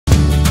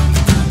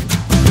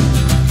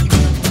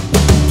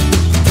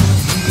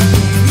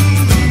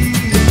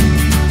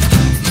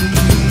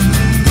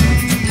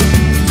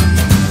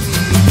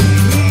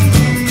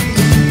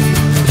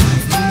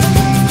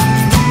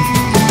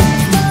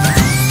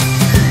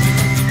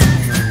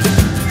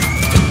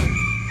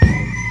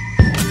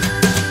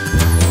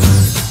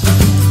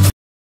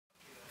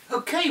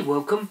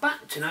welcome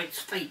back to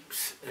Tonight's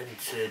Vapes, and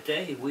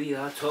today we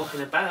are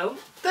talking about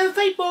the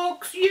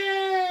vapebox.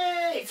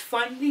 Yay! It's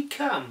finally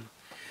come.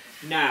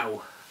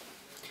 Now,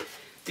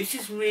 this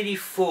is really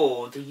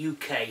for the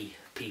UK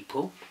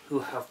people who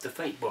have the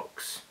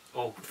vapebox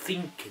or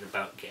thinking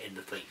about getting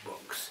the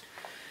vapebox.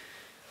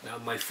 Now,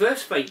 my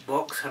first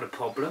vapebox had a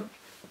problem.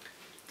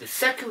 The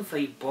second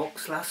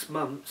vapebox last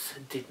month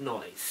did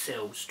not. It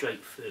sailed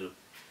straight through.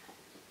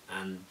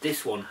 And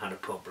this one had a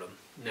problem.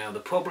 Now, the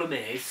problem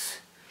is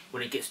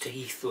when it gets to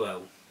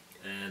Heathrow,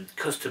 and the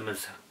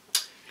customs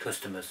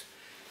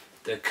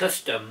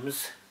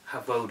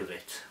have hold of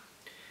it.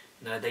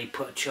 Now they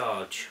put a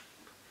charge,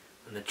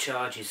 and the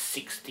charge is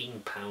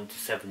 £16 to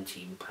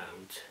 £17.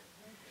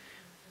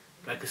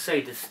 Like I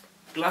say, this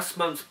last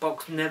month's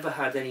box never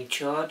had any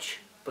charge,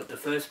 but the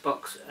first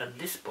box and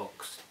this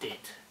box did.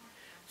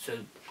 So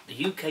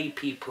the UK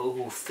people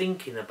who are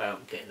thinking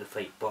about getting the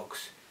vape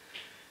box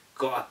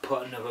got to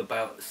put another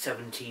about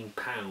 £17.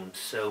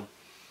 So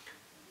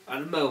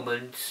at the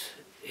moment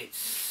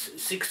it's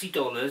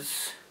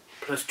 $60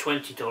 plus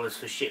 $20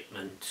 for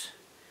shipment,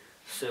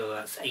 so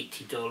that's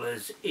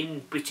 $80.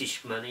 In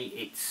British money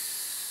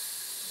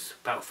it's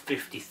about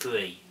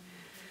 53,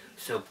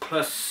 so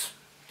plus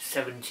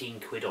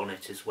 17 quid on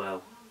it as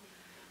well.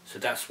 So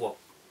that's what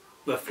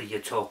roughly you're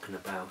talking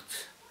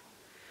about.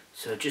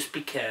 So just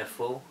be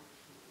careful,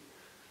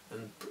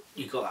 and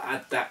you got to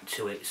add that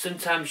to it.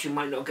 Sometimes you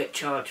might not get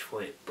charged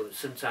for it, but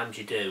sometimes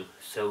you do.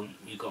 So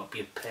you got to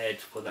be prepared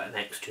for that an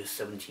extra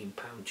 £17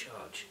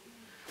 charge.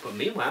 But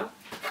meanwhile,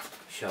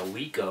 shall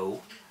we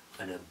go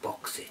and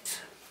unbox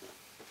it?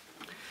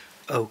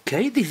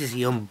 Okay, this is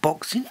the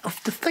unboxing of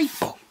the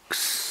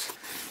vapebox.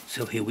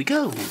 So here we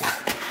go.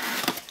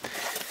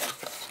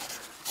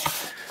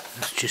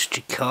 That's just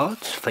your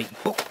cards,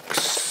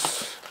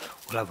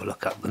 vapebox. We'll have a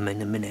look at them in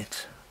a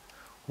minute.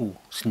 Ooh,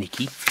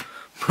 sneaky.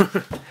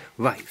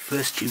 Right,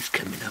 first juice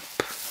coming up.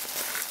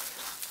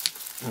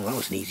 Oh, that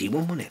was an easy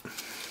one, wasn't it?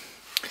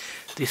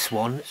 This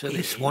one,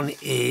 this one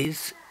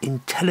is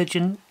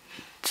Intelligent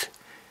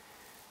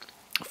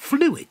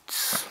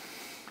Fluids.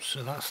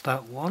 So that's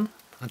that one.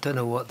 I don't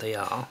know what they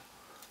are.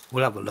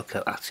 We'll have a look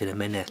at that in a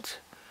minute.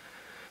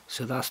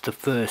 So that's the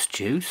first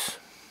juice.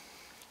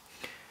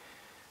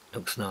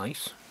 Looks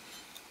nice.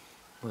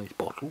 Nice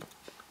bottle.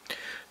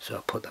 So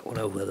I'll put that one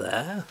over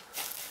there.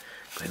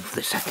 Going for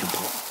the second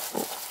one.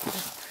 Oh.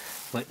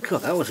 Right,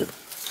 God, that was an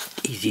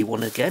easy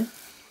one again.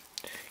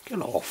 Get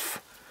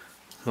off.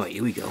 Right,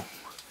 here we go.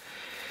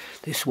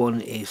 This one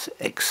is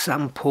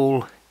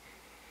Example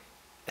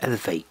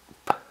Elevate,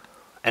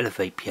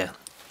 yeah.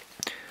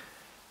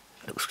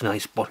 Looks a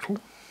nice bottle.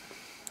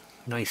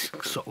 Nice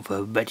sort of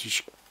a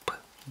reddish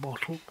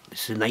bottle.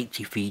 This is an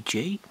 80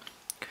 VG.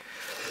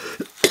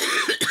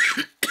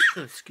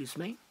 Excuse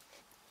me.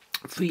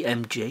 3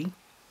 mg.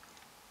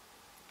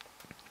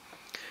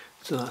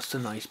 So that's the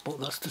nice bottle.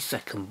 That's the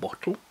second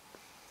bottle.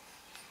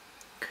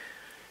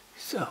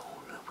 So,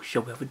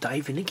 shall we have a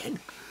dive in again?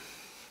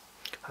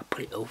 I'll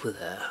put it over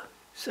there.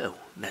 So,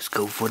 let's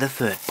go for the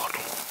third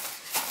bottle.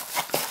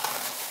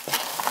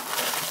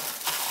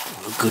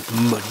 Oh, a good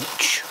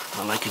munch.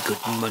 I like a good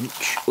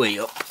munch. Way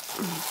up.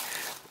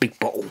 Big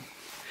bottle.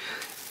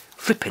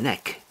 Flippin'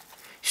 heck.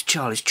 It's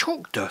Charlie's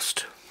Chalk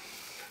Dust.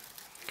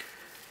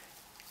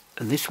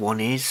 And this one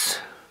is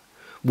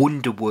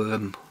Wonder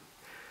Worm.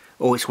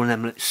 Oh, it's one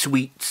of them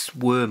sweets,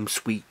 worm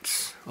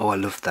sweets. Oh, I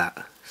love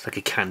that. It's like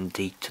a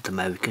candy to the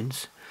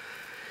Americans.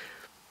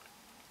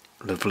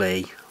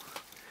 Lovely.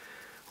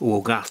 Oh,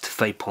 we're going to have to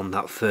vape on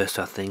that first,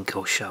 I think,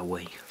 or shall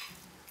we?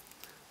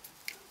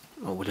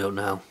 Oh, we don't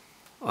know.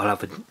 I'll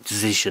have a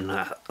decision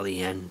at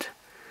the end.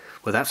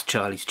 Well, that's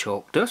Charlie's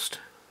Chalk Dust.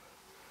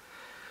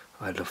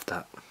 I love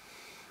that.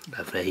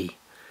 Lovely.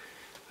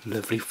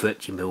 Lovely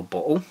 30ml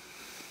bottle.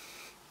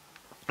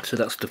 So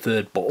that's the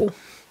third bottle.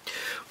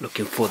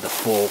 Looking for the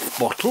fourth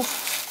bottle.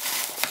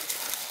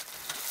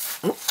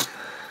 Oh.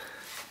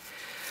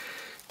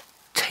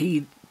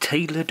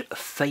 Tailored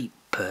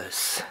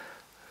Vapors.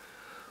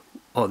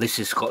 Oh, this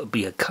has got to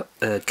be a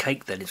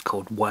cake then. It's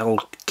called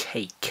Wild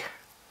Cake.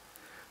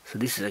 So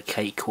this is a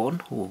cake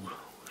one. Oh,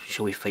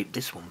 shall we vape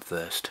this one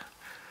first?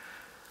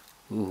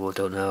 Oh, I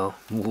don't know.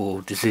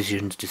 Oh,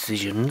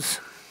 decisions.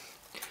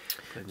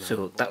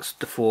 So that's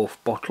the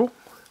fourth bottle.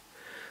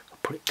 I'll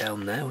put it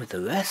down there with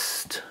the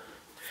rest.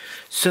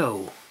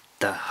 So,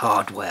 the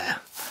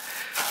hardware.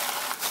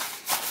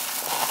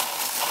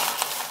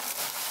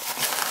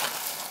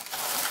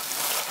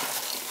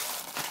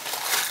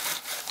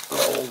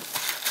 Oh.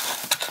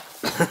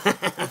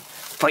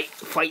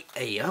 fight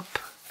A up.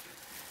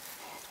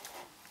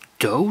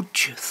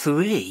 Doge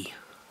 3.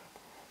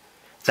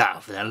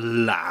 That for a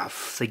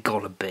laugh, they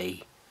gotta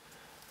be.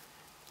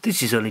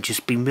 This has only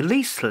just been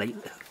released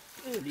lately.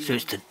 So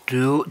it's the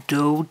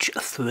Doge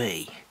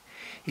 3.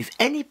 If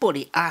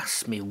anybody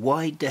asks me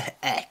why the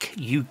heck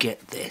you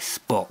get this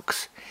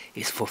box,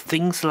 it's for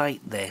things like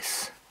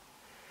this.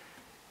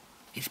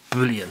 It's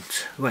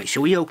brilliant. Right,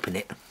 shall we open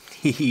it?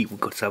 We've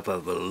got to have a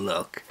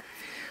look.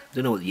 I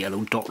don't know what the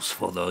yellow dot's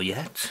for though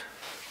yet.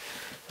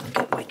 I'll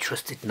get my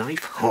trusted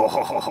knife.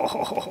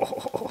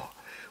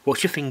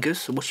 Wash your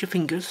fingers, wash your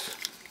fingers.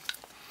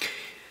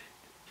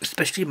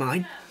 Especially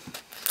mine.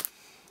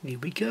 Here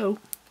we go.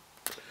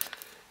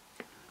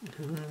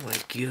 Oh my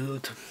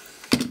god.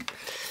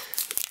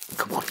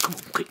 Come on,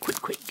 quick,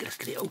 let's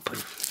get it open.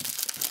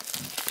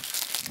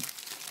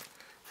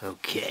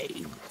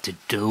 Okay, the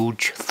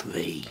Doge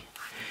 3.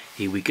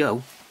 Here we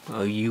go.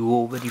 Are you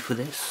all ready for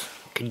this?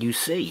 Can you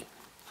see?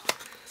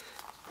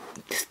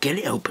 Just get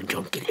it open,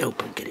 John, get it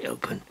open.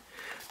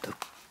 The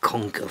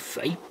Conga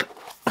vape.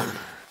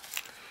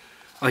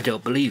 I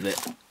don't believe it.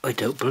 I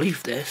don't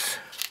believe this.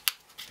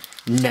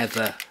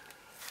 Never.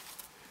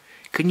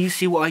 Can you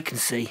see what I can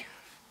see?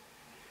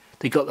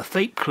 They got the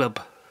vape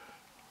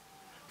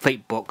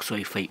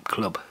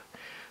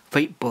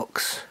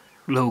box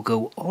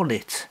logo on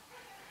it.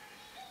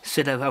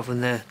 Instead of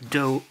having the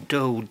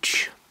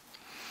Doge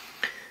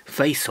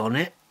face on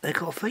it, they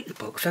got a vape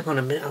box. Hang on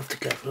a minute, I have to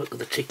get a look at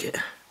the ticket.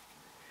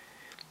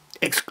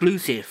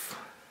 Exclusive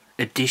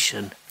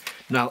edition.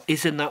 Now,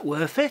 isn't that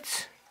worth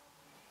it?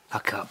 I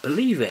can't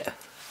believe it.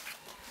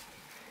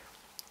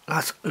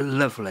 That's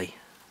lovely.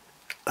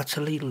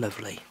 Utterly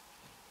lovely.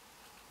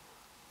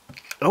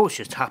 I was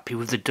just happy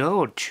with the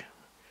Doge.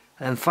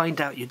 And find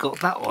out you got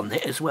that on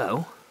it as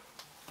well.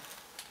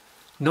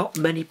 Not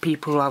many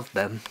people have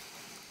them.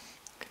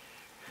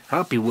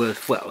 That'd be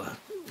worth, well,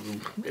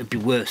 it'd be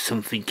worth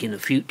something in the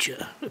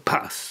future.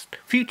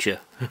 Future.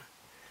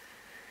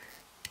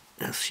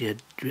 That's your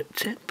drip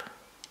tip.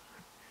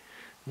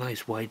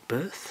 Nice wide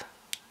berth.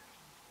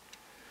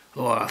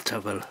 Oh, I'll have to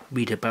have a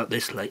read about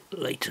this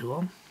later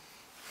on.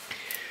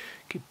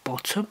 Okay,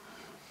 bottom,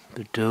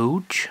 the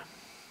Doge.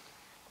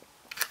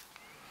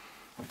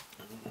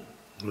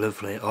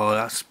 Lovely. Oh,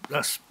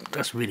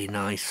 that's really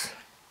nice.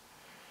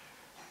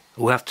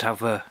 We'll have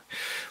to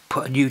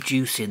put a new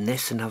juice in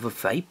this and have a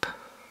vape.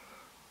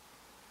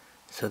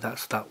 So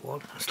that's that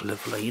one. That's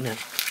lovely, isn't it?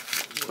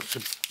 What's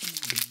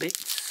the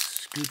bits?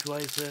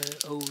 Screwdriver,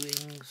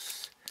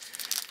 O-rings,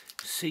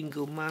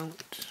 single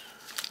mount.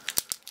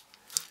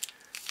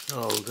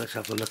 Oh, let's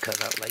have a look at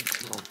that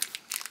later on.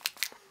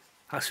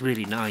 That's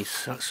really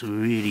nice. That's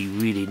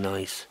really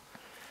nice.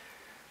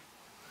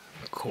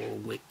 Coral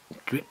wick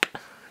drip.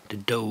 The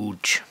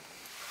Doge.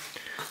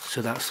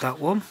 So that's that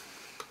one.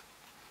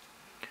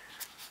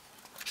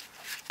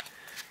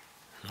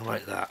 I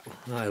like that.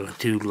 I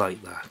do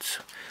like that.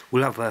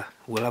 We'll have a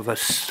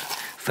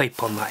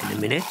vape on that in a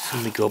minute,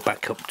 and we go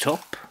back up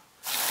top.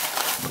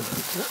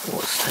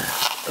 What's the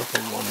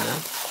other one now?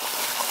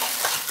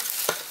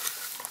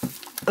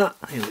 Ah,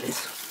 here it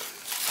is.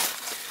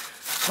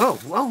 Oh,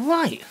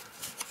 right.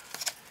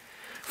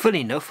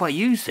 Funny enough, I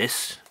use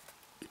this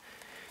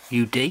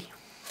UD.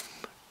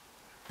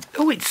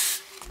 Oh,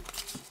 it's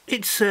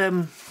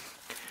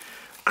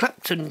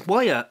Clapton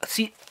wire.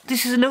 See,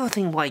 this is another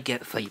thing why I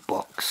get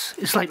vapebox.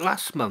 It's like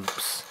last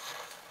month's.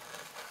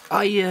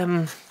 I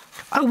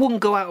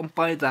wouldn't go out and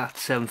buy that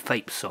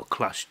vape sock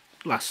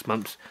last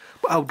month's,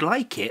 but I would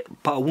like it,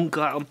 but I wouldn't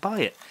go out and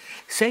buy it.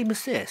 Same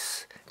as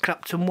this,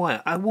 Clapton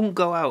wire. I wouldn't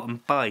go out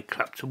and buy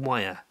Clapton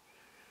wire,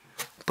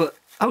 but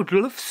I would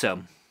love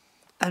some,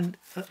 and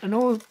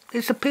all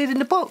it's appeared in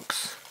the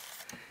box.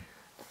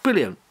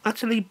 Brilliant,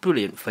 utterly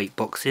brilliant vape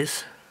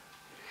boxes.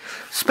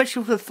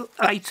 Especially for the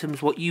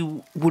items what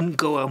you wouldn't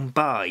go out and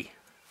buy.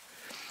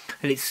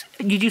 And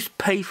you just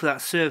pay for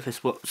that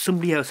service what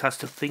somebody else has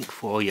to think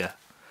for you.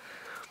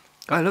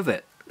 I love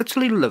it,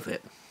 utterly love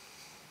it.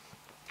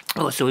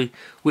 Oh, so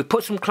we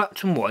put some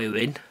Clapton wire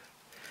in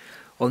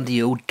on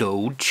the old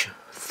Doge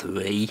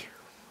 3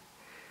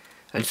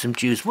 and some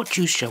juice. What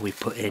juice shall we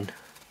put in?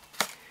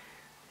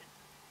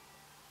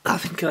 I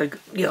think I'm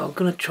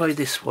going to try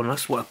this one.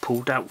 That's what I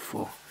pulled out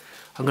for.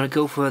 I'm going to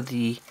go for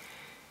the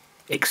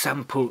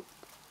example,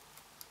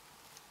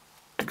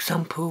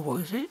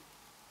 what is it?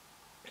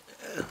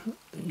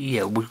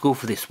 Yeah, we'll go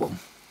for this one.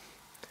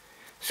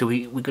 So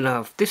we're going to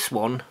have this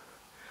one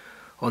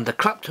on the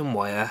Clapton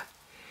wire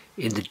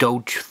in the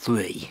Doge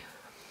 3.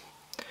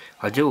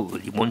 I don't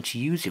really want to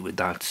use it with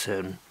that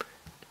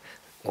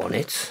on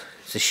it.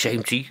 It's a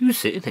shame to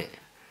use it, isn't it?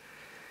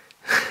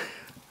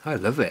 I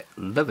love it,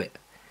 love it.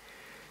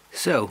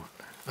 So,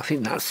 I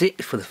think that's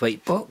it for the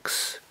vape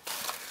box.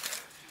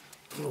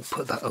 We'll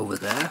put that over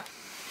there.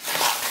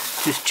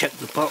 Just check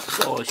the box.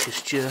 Oh, it's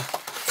just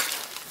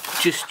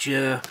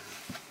your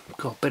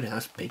God, Bennett,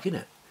 that's big, isn't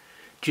it?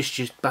 Just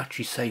your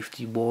battery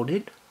safety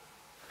warning.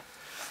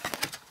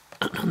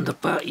 And on the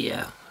back,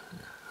 yeah,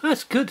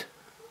 that's good.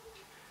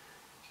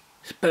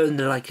 It's better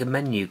than like a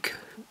menu,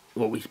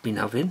 what we've been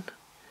having.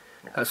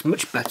 That's a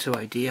much better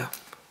idea.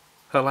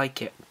 I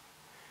like it.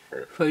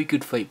 Very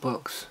good vape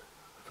box.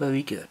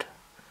 Very good.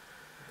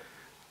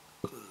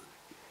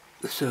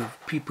 So if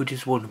people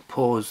just want to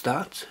pause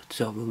that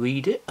to have a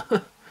read it,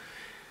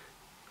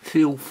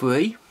 feel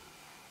free.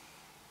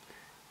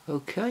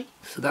 Okay,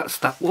 so that's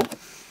that one.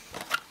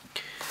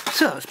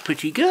 So that's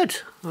pretty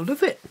good. I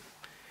love it.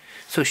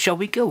 So shall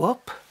we go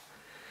up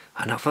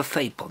and have a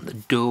vape on the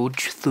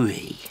Doge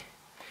 3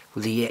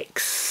 with the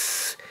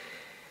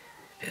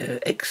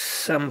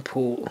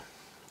example,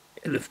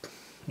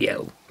 yeah,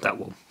 that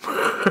one.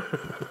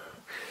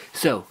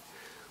 So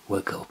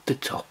we'll go up the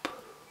top.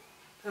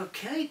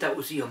 Okay, that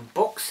was the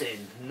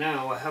unboxing.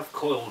 Now I have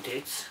coiled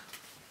it,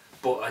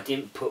 but I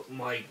didn't put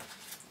my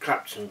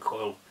Clapton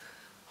coil.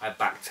 I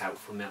backed out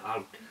from it.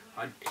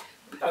 I'm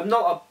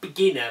not a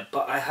beginner,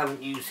 but I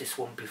haven't used this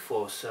one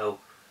before, so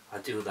I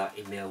do that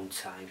in my own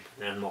time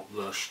and I'm not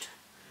rushed.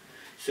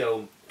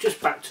 So just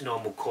back to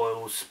normal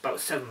coils, about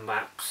 7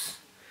 maps,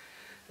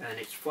 and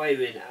it's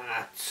firing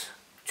at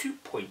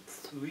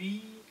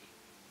 2.3.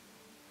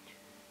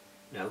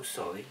 No,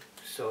 sorry,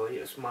 it's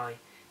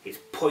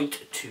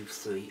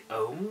 0.23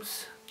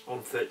 ohms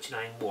on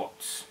 39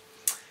 watts.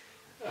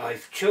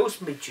 I've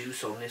chosen my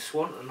juice on this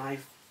one, and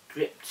I've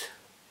dripped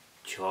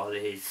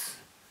Charlie's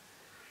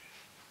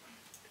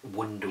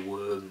Wonder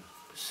Worm.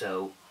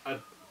 So I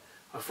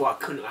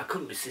thought I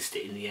couldn't resist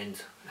it in the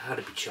end. It had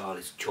to be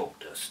Charlie's chalk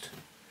dust.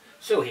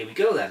 So here we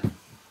go then.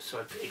 So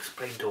I've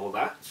explained all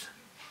that.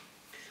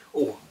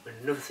 Oh,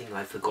 another thing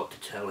I forgot to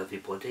tell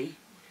everybody.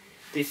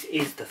 This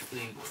is the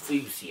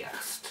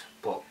Enthusiast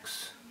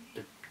box.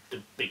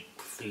 The big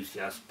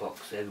Enthusiast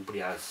box everybody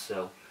has,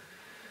 so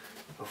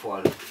I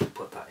thought I'd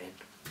put that in.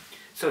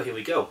 So here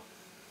we go.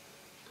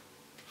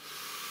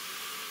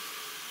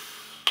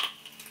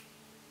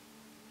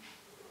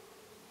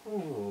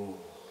 Oh,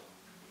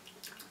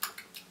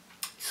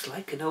 it's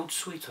like an old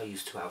sweet I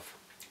used to have.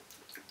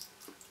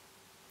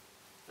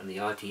 And the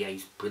RDA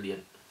is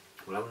brilliant.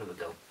 We'll have another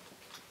go.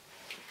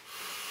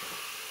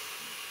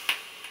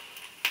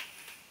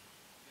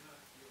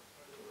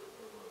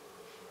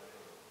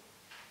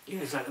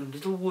 Yeah, it's like the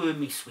little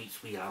wormy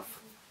sweets we have.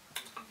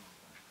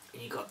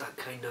 And you got that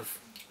kind of,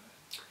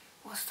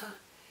 what's that?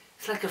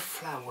 It's like a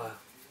flower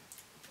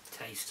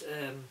taste.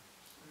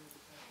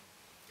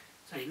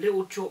 It's like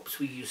little drops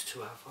we used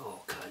to have.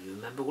 Oh, can't you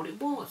remember what it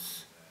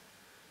was?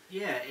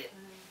 Yeah,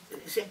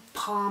 is it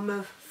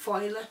Parma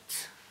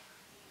Violet?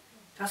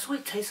 That's what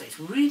it tastes like. It's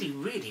really,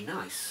 really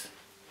nice.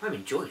 I'm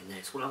enjoying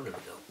this. Well, I'm going to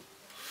go.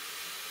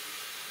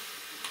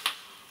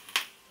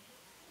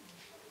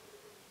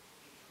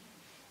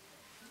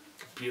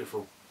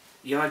 Beautiful.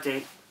 The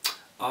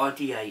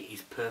RDA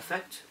is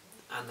perfect,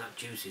 and that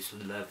juice is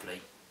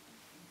lovely.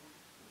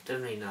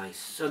 Definitely nice.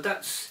 So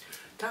that's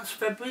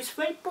February's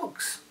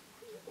vapebox.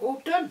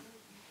 All done.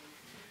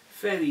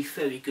 Very,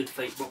 very good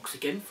vapebox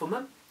again from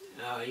them.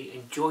 I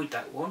enjoyed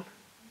that one.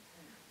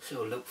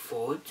 So look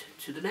forward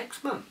to the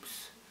next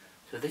month's.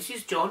 So this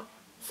is John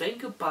saying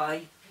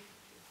goodbye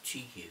to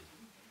you.